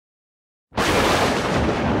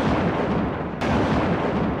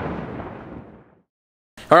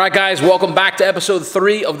All right, guys, welcome back to episode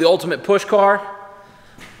 3 of the Ultimate Push Car.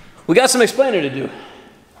 We got some explaining to do.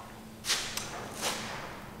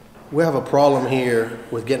 We have a problem here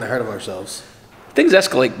with getting ahead of ourselves. Things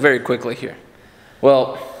escalate very quickly here.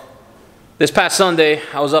 Well, this past Sunday,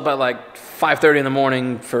 I was up at like 5:30 in the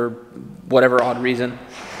morning for whatever odd reason.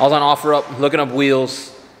 I was on OfferUp looking up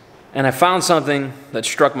wheels, and I found something that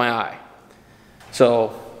struck my eye.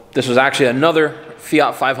 So this was actually another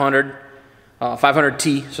Fiat 500,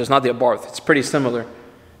 500T, so it's not the Abarth. It's pretty similar,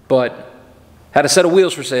 but had a set of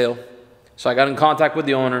wheels for sale. So I got in contact with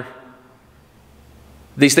the owner.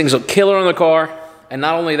 These things look killer on the car, and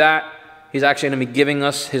not only that, he's actually going to be giving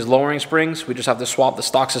us his lowering springs. We just have to swap the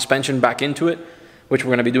stock suspension back into it, which we're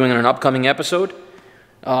going to be doing in an upcoming episode.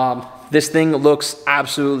 This thing looks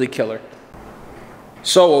absolutely killer.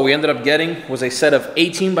 So what we ended up getting was a set of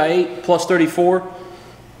 18x8 plus 34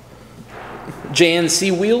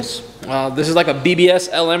 JNC wheels. This is like a BBS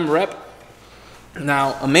LM rep.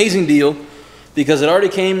 Now, amazing deal because it already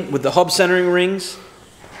came with the hub centering rings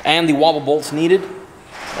and the wobble bolts needed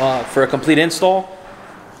for a complete install.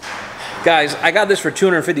 Guys, I got this for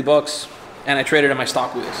 250 bucks and I traded in my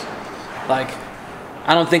stock wheels. Like,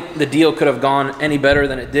 I don't think the deal could have gone any better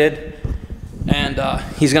than it did. And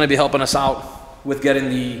he's going to be helping us out with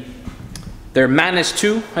getting their Madness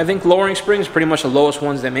 2, I think, lowering springs, pretty much the lowest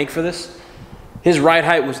ones they make for this. His ride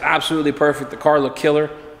height was absolutely perfect. The car looked killer.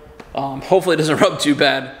 Hopefully it doesn't rub too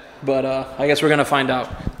bad, but I guess we're going to find out.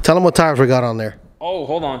 Tell them what tires we got on there. Oh,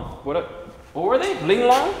 hold on. What were they? Ling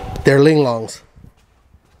Long? They're Ling Longs.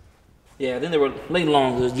 Yeah, I think they were Ling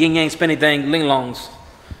Longs. Those yin yang spinny thing, Ling Longs.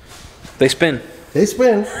 They spin. They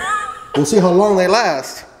spin. We'll see how long they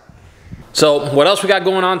last. So what else we got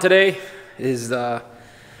going on today is,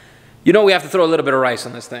 you know, we have to throw a little bit of rice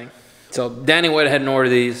on this thing. So Danny went ahead and ordered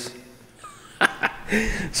these.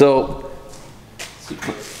 So,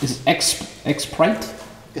 is X-Sprite?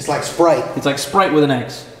 It's like Sprite. It's like Sprite with an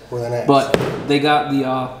X. With an X. But they got the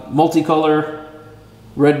multicolor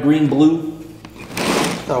red, green, blue.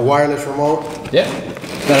 Got a wireless remote. Yeah.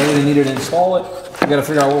 Got everything needed to install it. We got to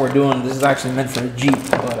figure out what we're doing. This is actually meant for a Jeep,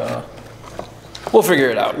 but we'll figure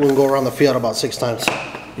it out. We can go around the Fiat about 6 times.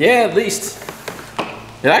 Yeah, at least.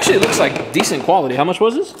 It actually looks like decent quality. How much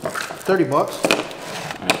was this? 30 bucks.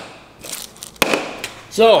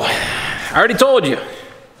 So, I already told you.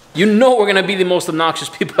 You know we're going to be the most obnoxious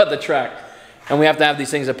people at the track. And we have to have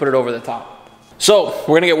these things that put it over the top. So,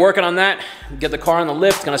 we're going to get working on that. Get the car on the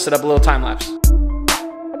lift. Going to set up a little time lapse.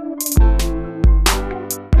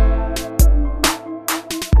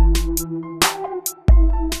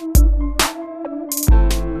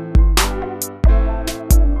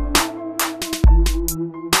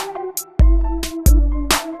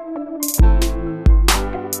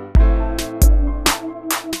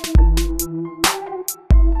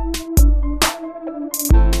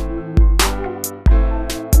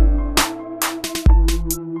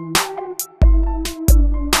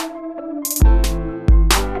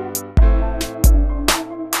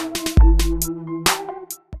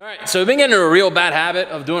 So we've been getting into a real bad habit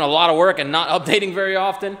of doing a lot of work and not updating very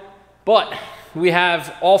often, but we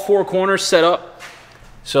have all 4 corners set up.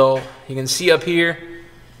 So you can see up here,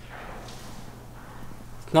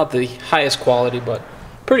 not the highest quality, but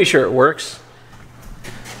pretty sure it works.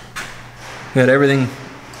 Got everything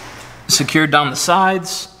secured down the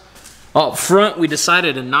sides. Up front, we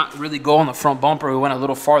decided to not really go on the front bumper. We went a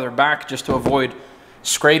little farther back just to avoid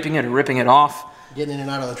scraping it and ripping it off. Getting in and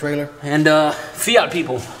out of the trailer. And Fiat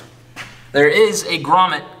people, there is a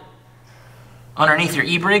grommet underneath your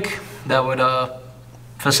e-brake that would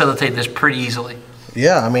facilitate this pretty easily.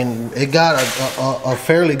 Yeah, I mean, it got a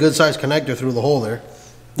fairly good sized connector through the hole there.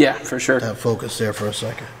 Yeah, for sure. That focus there for a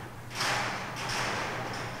second.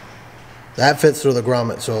 That fits through the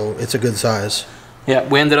grommet, so it's a good size. Yeah,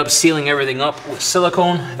 we ended up sealing everything up with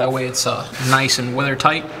silicone. That way it's nice and weather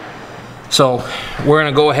tight. So we're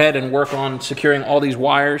going to go ahead and work on securing all these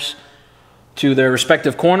wires to their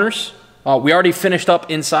respective corners. We already finished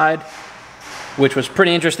up inside, which was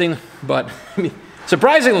pretty interesting, but I mean,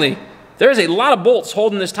 surprisingly, there's a lot of bolts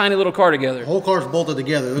holding this tiny little car together. The whole car's bolted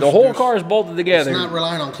together. The whole car is bolted together. It's not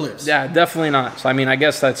relying on clips. Yeah, definitely not. So I mean, I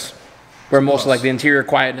guess that's where most of like the interior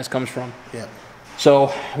quietness comes from. Yeah.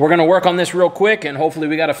 So we're going to work on this real quick, and hopefully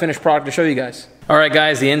we got a finished product to show you guys. All right,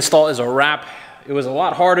 guys, the install is a wrap. It was a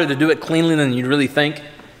lot harder to do it cleanly than you'd really think.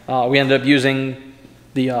 We ended up using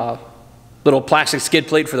the little plastic skid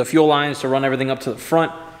plate for the fuel lines to run everything up to the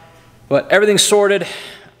front. But everything's sorted.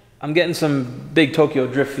 I'm getting some big Tokyo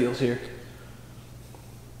drift feels here.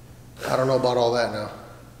 I don't know about all that now.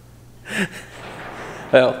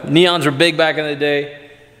 Well, neons were big back in the day.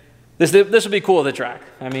 this will be cool at the track.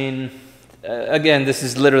 I mean, again, this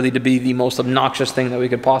is literally to be the most obnoxious thing that we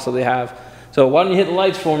could possibly have. So why don't you hit the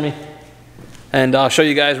lights for me? And I'll show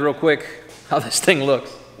you guys real quick how this thing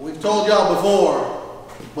looks. We've told y'all before,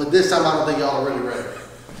 but this time I don't think y'all are really ready.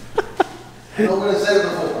 Nobody said it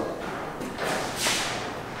before.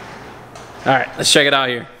 All right, let's check it out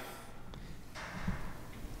here.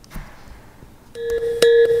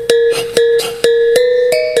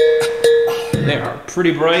 They are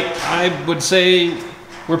pretty bright. I would say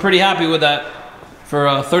we're pretty happy with that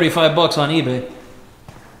for 35 bucks on eBay.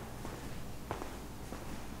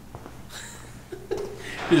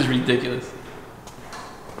 It is ridiculous.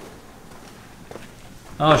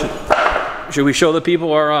 Oh, should we show the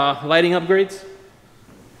people our lighting upgrades?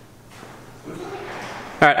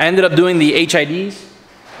 All right, I ended up doing the HIDs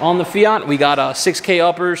on the Fiat. We got 6K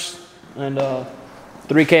uppers and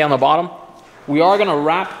 3K on the bottom. We are gonna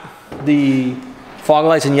wrap the fog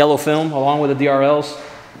lights in yellow film along with the DRLs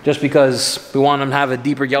just because we want them to have a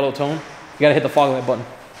deeper yellow tone. You gotta hit the fog light button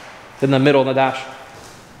in the middle of the dash.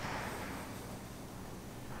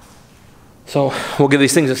 So we'll give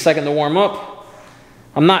these things a second to warm up.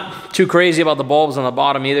 I'm not too crazy about the bulbs on the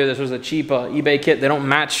bottom either. This was a cheap eBay kit. They don't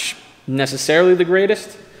match necessarily the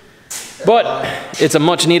greatest, but it's a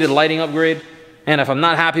much needed lighting upgrade. And if I'm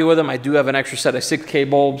not happy with them, I do have an extra set of 6K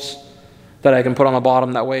bulbs that I can put on the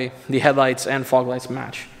bottom. That way the headlights and fog lights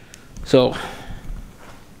match. So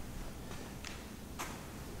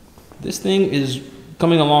this thing is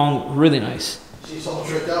coming along really nice. She's all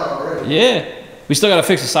tricked out already. Yeah, we still gotta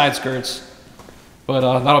fix the side skirts, but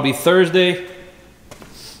that'll be Thursday.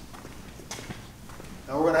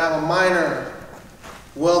 And we're gonna have a minor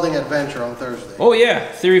welding adventure on Thursday. Oh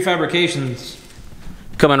yeah, Theory Fabrications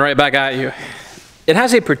coming right back at you. It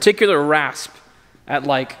has a particular rasp at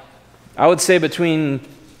like, I would say between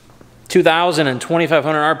 2,000 and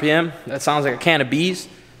 2,500 RPM. That sounds like a can of bees.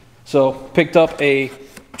 So picked up a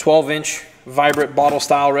 12-inch Vibrant bottle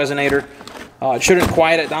style resonator. It shouldn't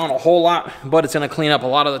quiet it down a whole lot, but it's gonna clean up a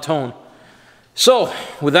lot of the tone. So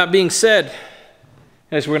with that being said,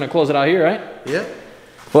 I guess we're gonna close it out here, right? Yep.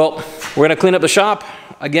 Well, we're gonna clean up the shop.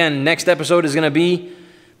 Again, next episode is gonna be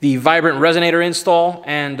the Vibrant resonator install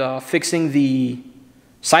and fixing the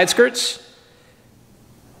side skirts.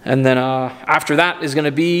 And then after that is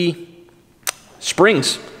gonna be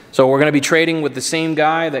springs. So we're gonna be trading with the same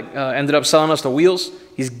guy that ended up selling us the wheels.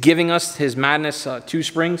 He's giving us his Madness 2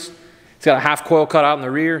 springs. He's got a half coil cut out in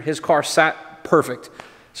the rear. His car sat perfect.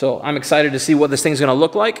 So I'm excited to see what this thing's gonna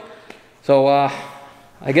look like. So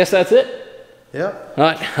I guess that's it. Yep. All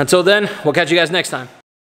right, until then, we'll catch you guys next time.